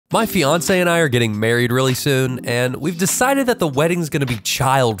My fiance and I are getting married really soon, and we've decided that the wedding's gonna be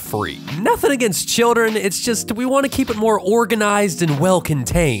child-free. Nothing against children, it's just we want to keep it more organized and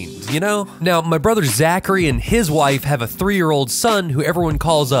well-contained, you know? Now, my brother Zachary and his wife have a 3-year-old son who everyone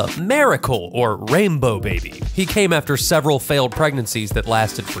calls a miracle or rainbow baby. He came after several failed pregnancies that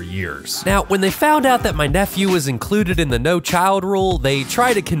lasted for years. Now, when they found out that my nephew was included in the no-child rule, they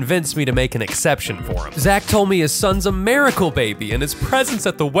tried to convince me to make an exception for him. Zach told me his son's a miracle baby, and his presence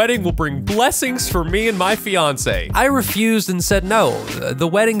at the wedding will bring blessings for me and my fiance. I refused and said no, the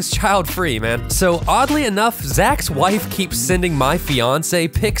wedding's child-free, man. So oddly enough, Zach's wife keeps sending my fiance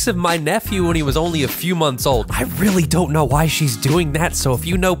pics of my nephew when he was only a few months old. I really don't know why she's doing that, so if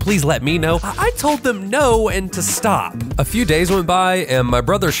you know, please let me know. I told them no and to stop. A few days went by and my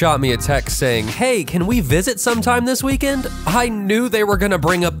brother shot me a text saying, hey, can we visit sometime this weekend? I knew they were gonna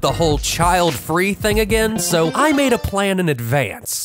bring up the whole child-free thing again, so I made a plan in advance.